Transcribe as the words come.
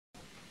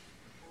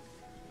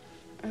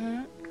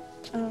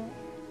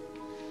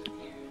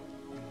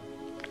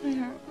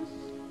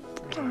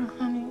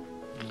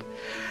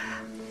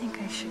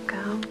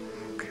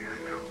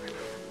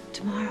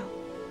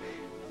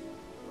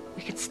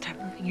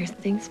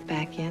things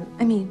back in.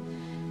 I mean,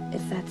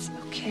 if that's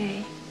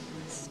okay.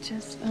 It's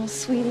just, oh,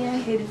 sweetie, I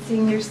hated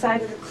seeing your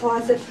side of the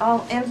closet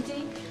all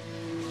empty.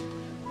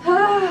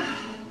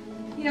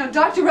 You know,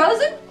 Dr.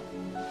 Rosen,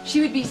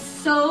 she would be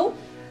so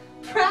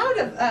proud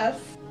of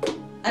us.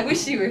 I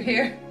wish she were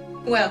here.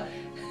 Well,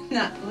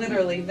 not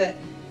literally, but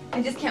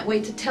I just can't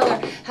wait to tell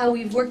her how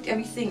we've worked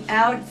everything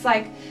out. It's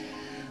like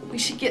we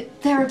should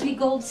get therapy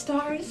gold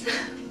stars.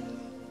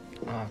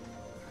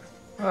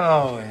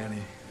 Oh,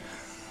 Annie.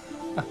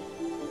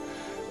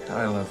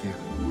 I love you.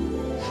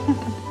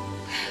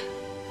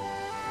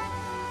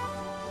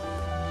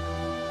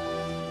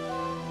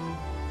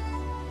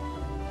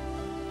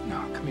 No,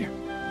 come here.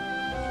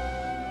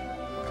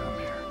 Come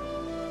here.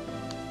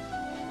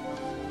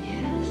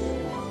 Yes.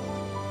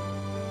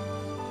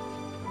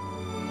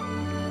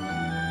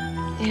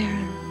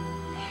 Aaron.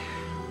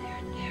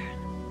 Aaron.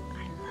 I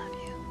love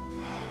you.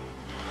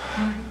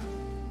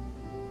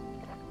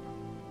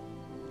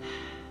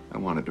 I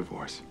want a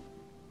divorce.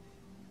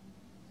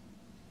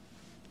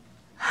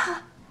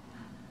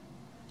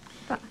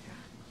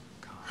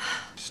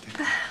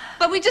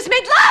 But we just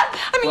made love!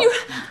 I mean, you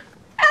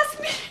asked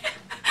me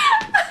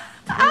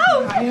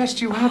out! I asked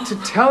you out to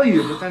tell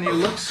you, but then you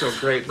looked so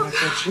great. And I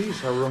thought,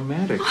 geez, how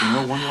romantic. You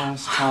know, one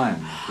last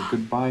time. The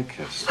goodbye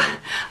kiss.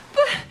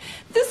 But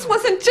this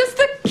wasn't just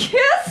a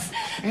kiss!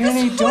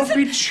 Annie, don't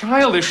be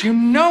childish. You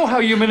know how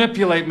you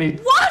manipulate me.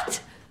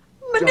 What?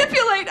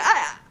 Manipulate?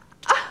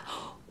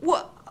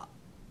 What?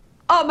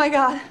 Oh, my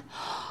God.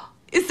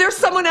 Is there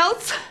someone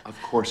else? Of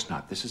course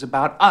not. This is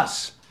about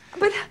us.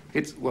 But...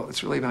 It's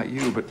really about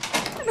you, but...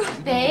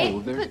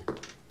 Babe?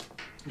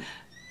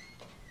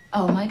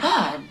 Oh, my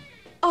God.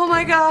 Oh,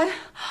 my God.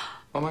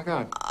 Oh, my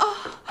God.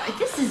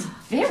 This is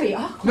very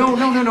awkward.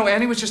 No.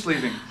 Annie was just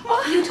leaving.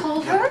 What? You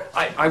told her?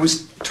 I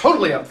was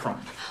totally up front.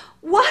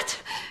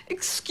 What?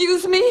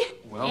 Excuse me?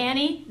 Well...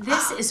 Annie,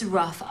 this is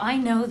rough. I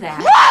know that.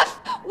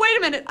 Rough? Wait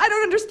a minute. I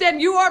don't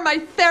understand. You are my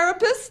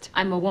therapist?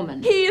 I'm a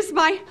woman. He is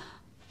my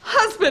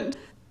husband.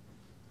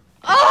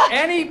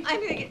 Annie,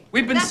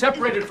 we've been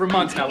separated for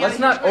months now. Let's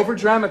not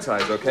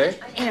over-dramatize, okay?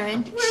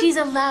 Aaron, she's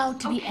allowed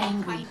to be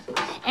angry.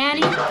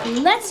 Annie,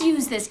 let's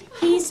use this.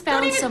 He's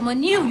found someone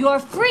new. You're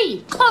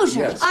free.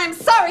 Closure. Yes. I'm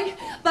sorry,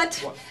 but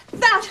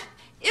that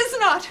is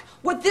not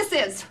what this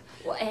is.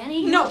 Well,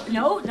 Annie, No,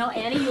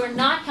 Annie, you are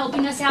not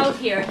helping us out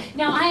here.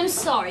 Now, I am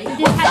sorry that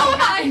this has to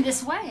happen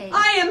this way.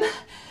 I am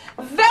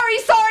very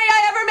sorry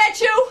I ever met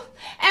you,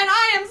 and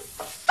I am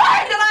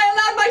sorry that I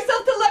allowed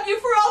myself to love you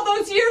for all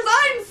those years.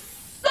 I'm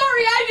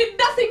sorry I did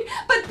nothing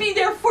but be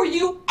there for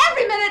you